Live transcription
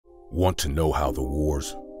Want to know how the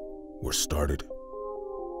wars were started?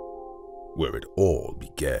 Where it all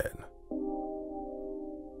began.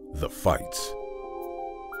 The fights,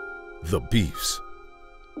 the beefs,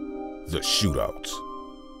 the shootouts,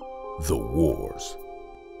 the wars,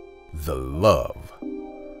 the love,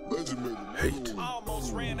 hate.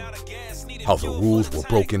 How the rules were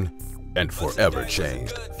broken and forever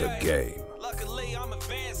changed the game.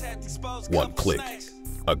 One click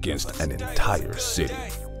against an entire city.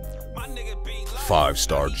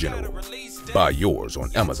 5-star General. Buy yours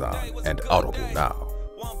on Amazon and Audible now.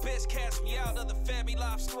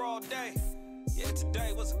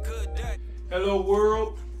 Hello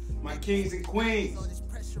world, my kings and queens.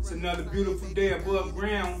 It's another beautiful day above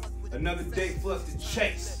ground. Another day for us to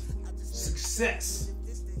chase success.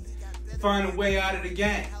 Find a way out of the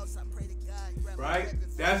game. Right?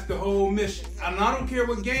 That's the whole mission. And I don't care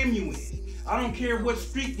what game you in. I don't care what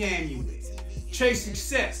street game you in. Chase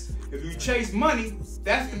success. If you chase money,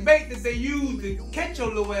 that's the bait that they use to catch your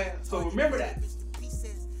little ass. So remember that.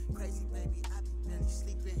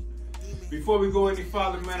 Before we go any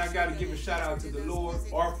farther, man, I got to give a shout out to the Lord,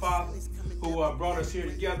 our Father, who brought us here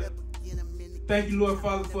together. Thank you, Lord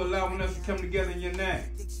Father, for allowing us to come together in your name.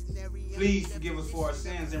 Please forgive us for our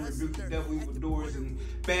sins and rebuke the devil, evildoers, and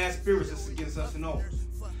bad spirits that's against us and ours.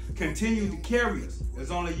 Continue to carry us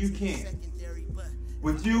as only you can.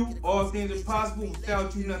 With you, all things are possible.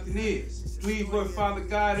 Without you, nothing is. Please, Lord Father,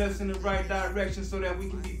 guide us in the right direction so that we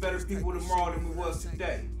can be better people tomorrow than we was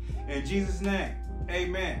today. In Jesus' name,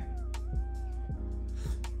 amen.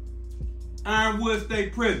 Ironwood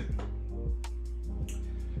State Prison.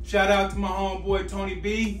 Shout out to my homeboy Tony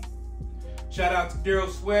B. Shout out to Daryl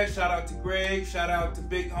Sweat. Shout out to Greg. Shout out to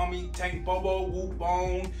Big Homie Tank Bobo, Whoop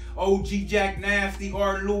Bone, OG Jack Nasty,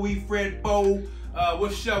 Art Louis, Fred Bo.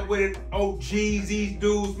 What's up with it? OGs, these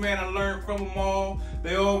dudes, man, I learned from them all.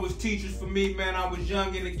 They all was teachers for me, man. I was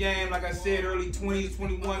young in the game, like I said, early 20s,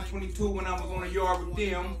 21, 22 when I was on the yard with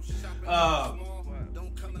them.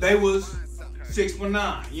 They was 6 for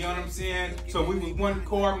 9, you know what I'm saying? So we was one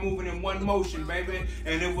car moving in one motion, baby,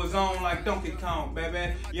 and it was on like Donkey Kong,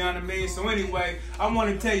 baby, you know what I mean? So anyway, I want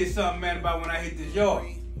to tell you something, man, about when I hit this yard.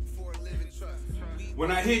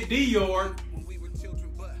 When I hit the yard,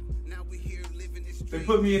 they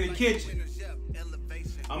put me in the kitchen.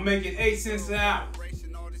 I'm making 8 cents an hour.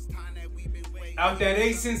 Out that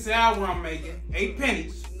 8 cents an hour I'm making, 8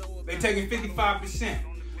 pennies, they taking 55%.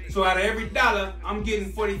 So out of every dollar, I'm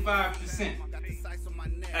getting 45%.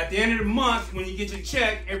 At the end of the month, when you get your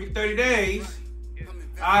check every 30 days,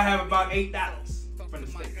 I have about $8 from the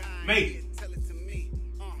state. Maybe.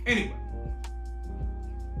 Anyway,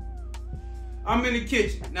 I'm in the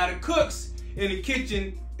kitchen. Now the cooks in the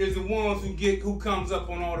kitchen is the ones who comes up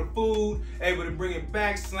on all the food, able to bring it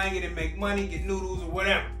back, slang it and make money, get noodles or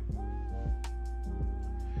whatever.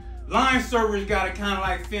 Line servers gotta kind of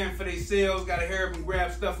like fend for themselves, gotta hurry up and grab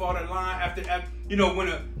stuff off the line after you know, when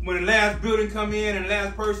the last building come in and the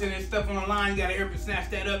last person and stuff on the line, you gotta hurry up and snatch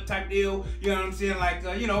that up type deal. You know what I'm saying? Like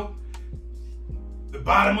you know, the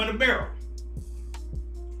bottom of the barrel.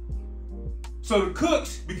 So the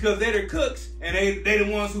cooks, because they're the cooks and they the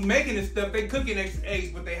ones who making this stuff, they cooking extra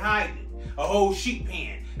eggs, but they hide it. A whole sheet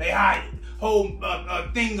pan, they hide it. Whole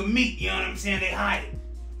thing of meat, you know what I'm saying? They hide it.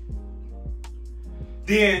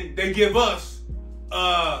 Then they give us,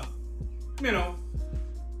 you know,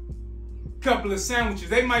 a couple of sandwiches.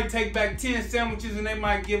 They might take back 10 sandwiches and they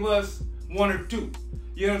might give us 1 or 2.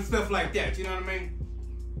 You know, stuff like that. You know what I mean?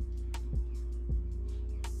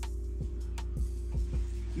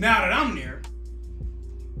 Now that I'm there,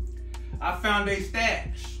 I found a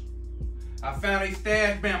stash.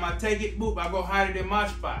 Bam, I take it, boop, I go hide it in my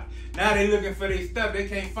spot. Now they looking for their stuff. They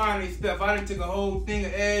can't find their stuff. I done took a whole thing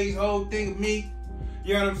of eggs, whole thing of meat.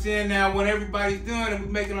 You know what I'm saying? Now, when everybody's done and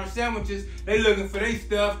we're making our sandwiches, they looking for their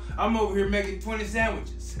stuff. I'm over here making 20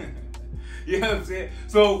 sandwiches. You know what I'm saying?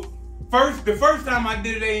 So, the first time I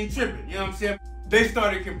did it, they ain't tripping. You know what I'm saying? They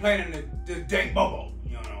started complaining to Dank Bobo,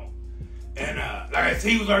 you know. And like I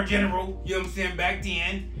said, he was our general, you know what I'm saying, back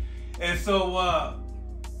then. And so,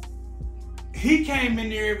 he came in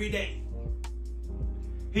there every day.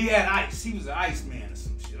 He had ice. He was an ice man or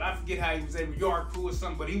some shit. I forget how he was able, yard crew or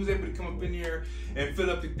something, but he was able to come up in here and fill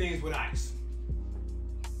up the things with ice.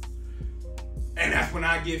 And that's when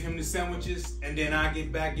I give him the sandwiches, and then I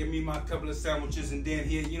get back, give me my couple of sandwiches, and then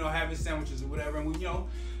he'll, you know, have his sandwiches or whatever, and we, you know,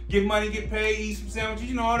 get money, get paid, eat some sandwiches,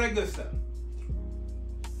 you know, all that good stuff.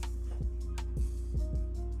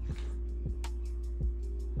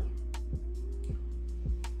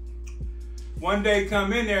 One day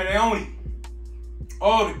come in there, they own him.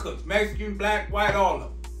 All the cooks, Mexican, black, white, all of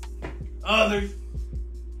them. Others,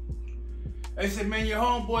 They said, man, your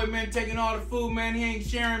homeboy, man, taking all the food, man. He ain't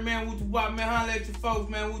sharing, man. Woo wop, man. Holla at your folks,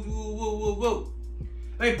 man. Woo woo woo woo woo.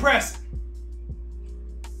 They pressing.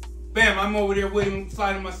 Bam, I'm over there with him,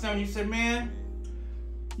 sliding my son. You said, man,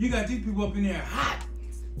 you got these people up in there hot.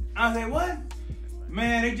 I said, what?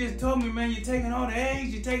 Man, they just told me, man, you're taking all the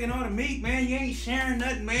eggs, you're taking all the meat, man. You ain't sharing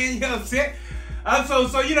nothing, man. You know what I'm saying?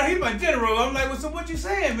 So you know, he's my general. I'm like, well, so what you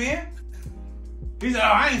saying, man? He said,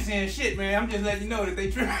 oh, I ain't saying shit, man. I'm just letting you know that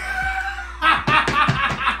they tripping.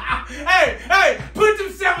 Hey, put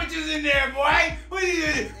some sandwiches in there, boy. What you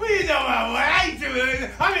talking about, boy? I ain't tripping.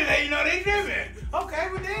 I'm just letting you know they tripping. Okay,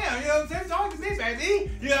 well, damn, you know what I'm saying? Talk to me,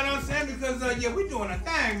 baby. You know what I'm saying? Because, yeah, we doing a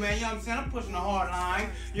thing, man. You know what I'm saying? I'm pushing a hard line.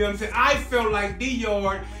 You know what I'm saying? I felt like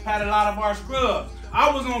B-Yard had a lot of our scrubs.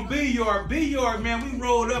 I was on B-Yard. B-Yard, man, we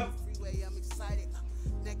rolled up.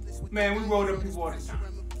 Man, we rolled up people all the time.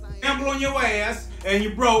 Gamble on your ass, and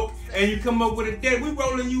you broke, and you come up with a debt. We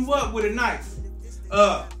rolling you up with a knife.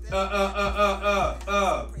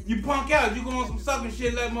 You punk out, you go on some sucking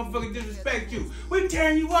shit, let motherfucker disrespect you. We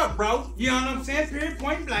tearing you up, bro. You know what I'm saying? Period,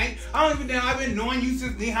 point blank. I don't even know, I've been knowing you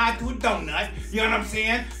since knee high to a donut. You know what I'm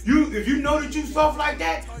saying? If you know that you soft like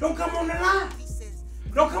that, don't come on the line.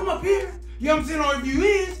 Don't come up here. You know what I'm saying? Or if you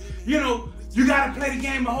is, you know, you gotta play the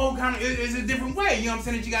game a whole kind of, it's a different way. You know what I'm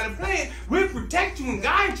saying? That you gotta play it. We'll protect you and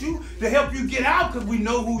guide you to help you get out because we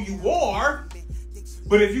know who you are.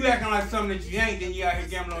 But if you acting like something that you ain't, then you out here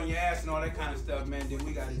gambling on your ass and all that kind of stuff, man, then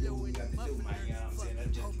we gotta do what we got to do, man. You know what I'm saying?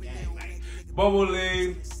 That's just the game, man. Bubble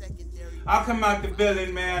League. I'll come out the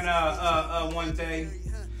building, man, one day.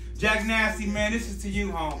 Jack Nasty, man, this is to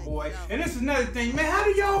you, homeboy. And this is another thing, man. How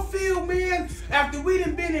do y'all feel, man, after we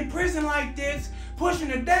done been in prison like this,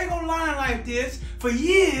 pushing a daggone line like this for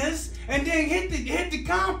years, and then hit the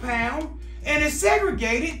compound, and it's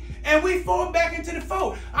segregated, and we fall back into the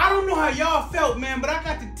fold? I don't know how y'all felt, man, but I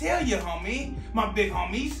got to tell you, homie, my big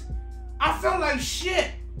homies, I felt like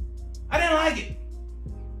shit. I didn't like it.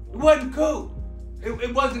 It wasn't cool.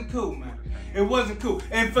 It wasn't cool, man. It wasn't cool.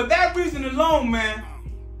 And for that reason alone, man,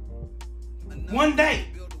 one day,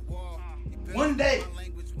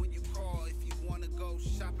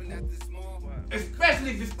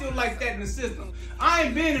 especially if it's still like that in the system. I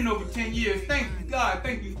ain't been in over 10 years. Thank you, God.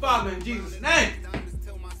 Thank you, Father, in Jesus' name.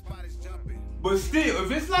 But still,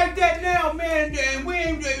 if it's like that now, man, and we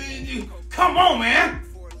ain't, come on, man.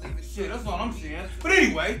 Shit, that's all I'm saying. But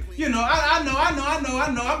anyway, you know, I know.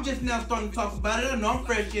 I'm just now starting to talk about it. I know I'm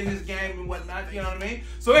fresh in this game and whatnot, you know what I mean?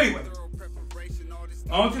 So anyway,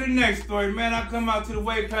 on to the next story, man. I come out to the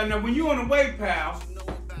wave pal. Now, when you on the wave pal,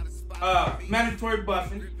 mandatory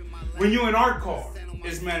buffing. When you in our car,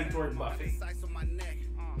 it's mandatory buffing.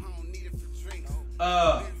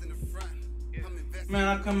 Man,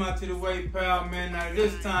 I come out to the wave pal, man. Now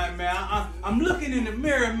this time, man, I'm looking in the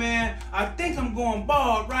mirror, man. I think I'm going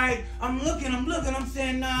bald, right? I'm looking. I'm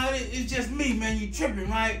saying, nah, it's just me, man. You tripping,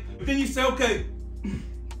 right? But then you say,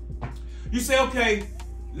 okay.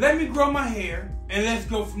 Let me grow my hair and let's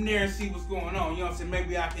go from there and see what's going on. You know what I'm saying?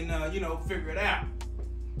 Maybe I can, you know, figure it out.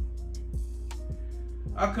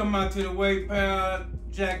 I come out to the wave pal,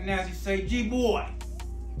 Jack Nasty say, G-boy.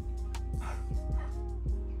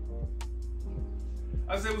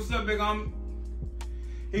 I said, what's up, big homie?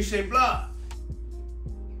 He said, blah.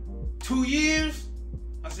 2 years?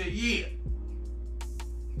 I said, yeah.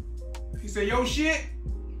 He said, yo shit?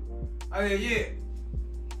 I said, yeah.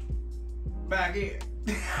 Back in.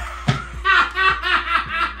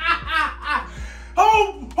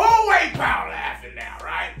 whole wave pal laughing now,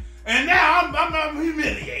 right? And now I'm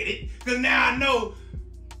humiliated, because now I know,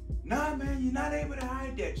 nah, man, you're not able to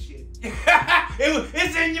hide that shit.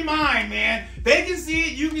 It's in your mind, man. They can see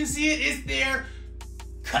it, you can see it, it's there.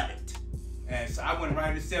 Cut it. And so I went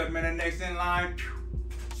right to 7 minutes next in line.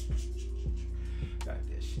 Got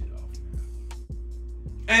that shit off,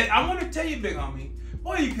 man. And I want to tell you, big homie,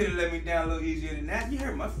 boy, you could have let me down a little easier than that. You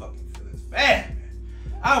hurt my fucking feelings bad, man.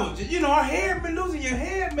 I was just, you know, our hair, been losing your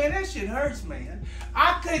hair, man, that shit hurts, man.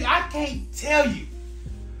 I can't tell you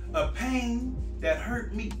a pain that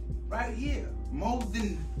hurt me right here more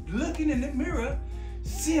than looking in the mirror,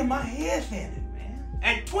 seeing my hair thinning, man.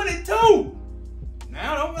 At 22.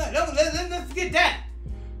 Now, let's forget that.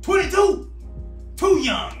 22. Too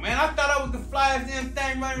young, man. I thought I was the flyest damn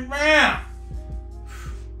thing running around.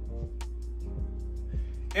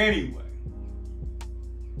 Anyway.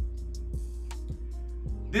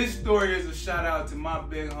 This story is a shout out to my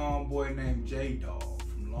big homeboy named J-Dog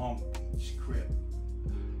from Long Beach, Crips.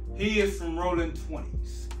 He is from Rolling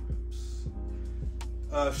 20s, Crips.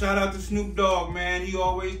 Shout out to Snoop Dogg, man. He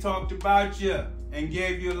always talked about you and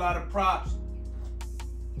gave you a lot of props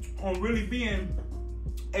on really being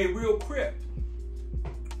a real Crip.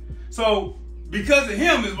 So, because of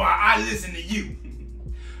him is why I listen to you.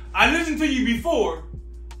 I listened to you before,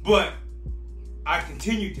 but I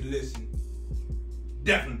continue to listen.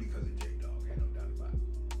 Definitely because of J-Dog. Ain't no doubt about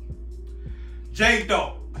it.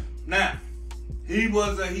 J-Dog. Now, he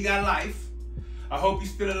got life. I hope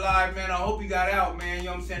he's still alive, man. I hope he got out, man. You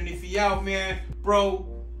know what I'm saying? If he out, man, bro,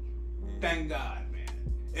 thank God, man.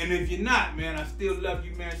 And if you're not, man, I still love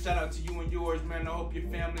you, man. Shout out to you and yours, man. I hope your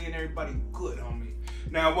family and everybody good, homie.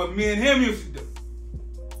 Now, what me and him used to do,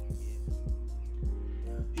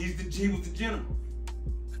 he was the general.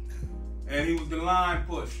 And he was the line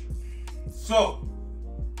pusher. So,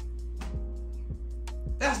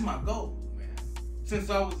 that's my goal, man. Since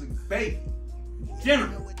I was a baby,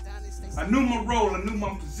 general. I knew my role, I knew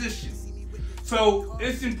my position. So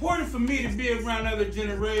it's important for me to be around other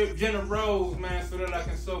generals, man, so that I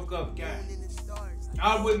can soak up game.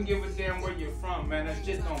 I wouldn't give a damn where you're from, man. That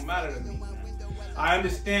shit don't matter to me, man. I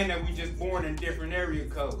understand that we just born in different area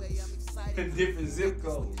codes, in different zip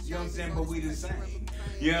codes. You know what I'm saying? But we the same.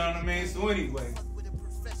 You know what I mean? So anyway,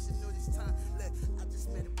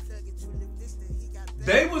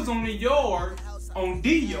 they was on the yard, on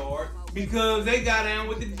D yard, because they got down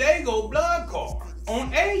with the Dago blood car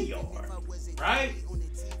on A yard, right?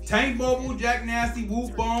 Tank Bubble, Jack Nasty,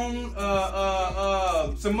 Whoop Bone,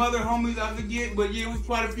 some other homies I forget, but yeah, it was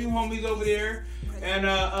quite a few homies over there. And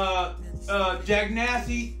Jack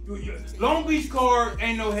Nasty, Long Beach car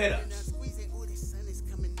ain't no head ups.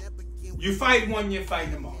 You fight one, you're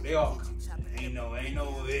fighting them all. They all come. Ain't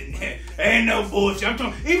no bullshit. I'm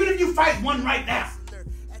talking, even if you fight one right now,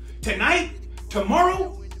 tonight,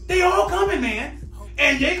 tomorrow, they all coming, man.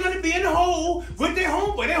 And they're going to be in the hole with their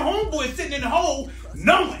homeboy. Their homeboy is sitting in the hole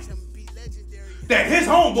knowing that his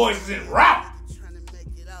homeboy is in route.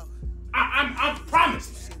 I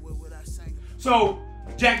promise, man. So,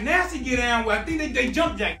 Jack Nasty get down, well, I think they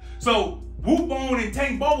jumped Jack. So, Whoop Bone and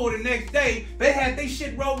Tank Bobo the next day, they had their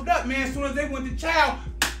shit rolled up, man. As soon as they went to chow,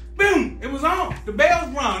 boom, it was on. The bells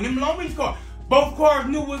rung. Them Long Beach cars. Both cars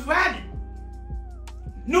knew what was happening.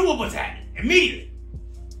 Knew what was happening immediately.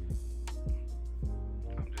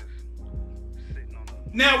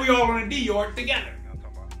 Now we all on a D yard together.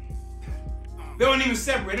 They don't even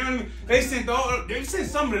separate. They sent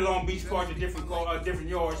some of the Long Beach cars to different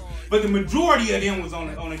yards, but the majority of them was on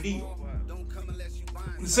a D yard.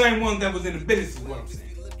 The same one that was in the business is what I'm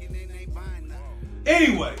saying.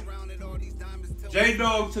 Anyway,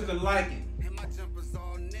 J-Dog took a liking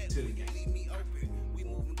to the game.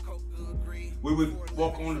 We would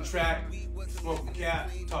walk on the track, smoke a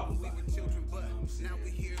cap, talk about it.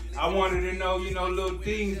 I wanted to know, little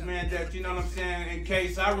things, man, that, you know what I'm saying, in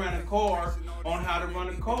case I ran a car, on how to run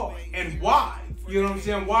a car. And why? You know what I'm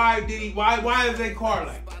saying? Why is that car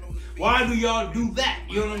like that? Why do y'all do that?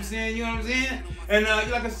 You know what I'm saying? You know what I'm saying? And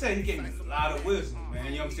like I said, he gave me a lot of wisdom, man.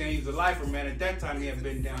 You know what I'm saying? He's a lifer, man. At that time, he had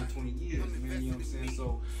been down 20 years, man. You know what I'm saying?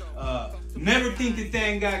 So, never think the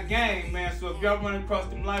thing got game, man. So if y'all run across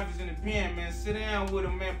them lifers in the pen, man, sit down with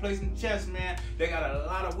them, man. Play some chess, man. They got a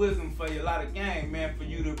lot of wisdom for you, a lot of game, man, for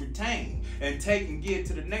you to retain and take and give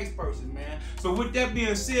to the next person, man. So with that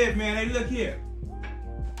being said, man, hey, look here.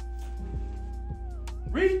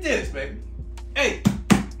 Read this, baby. Hey,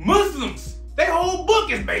 Muslims, their whole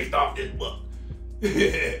book is based off this book.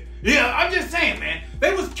 Yeah, I'm just saying, man.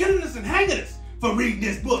 They was killing us and hanging us for reading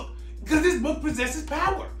this book. Because this book possesses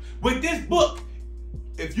power. With this book,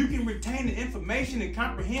 if you can retain the information and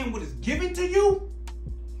comprehend what is given to you,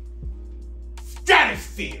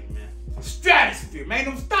 stratosphere, man. Stratosphere, man.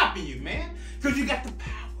 Ain't no stopping you, man. Because you got the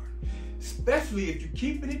power. Especially if you're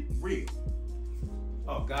keeping it real.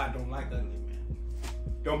 Oh, God don't like ugly, man.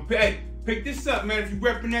 Don't pay. Pick this up, man. If you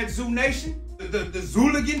repping that Zoo Nation, the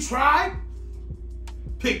Zooligan tribe,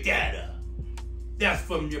 pick that up. That's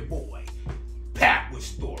from your boy, packed with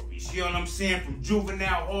stories. You know what I'm saying? From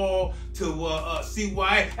juvenile hall to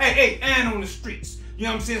CYA. Hey, and on the streets. You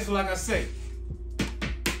know what I'm saying? So like I say,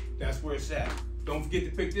 that's where it's at. Don't forget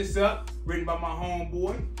to pick this up. Written by my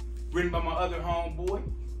homeboy. Written by my other homeboy.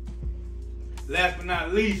 Last but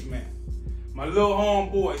not least, man, my little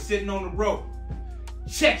homeboy sitting on the rope.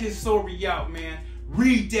 Check his story out, man.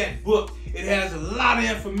 Read that book. It has a lot of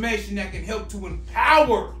information that can help to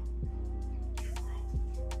empower your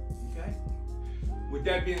growth. Okay? With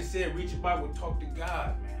that being said, read your Bible, talk to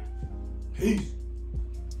God, man. Peace.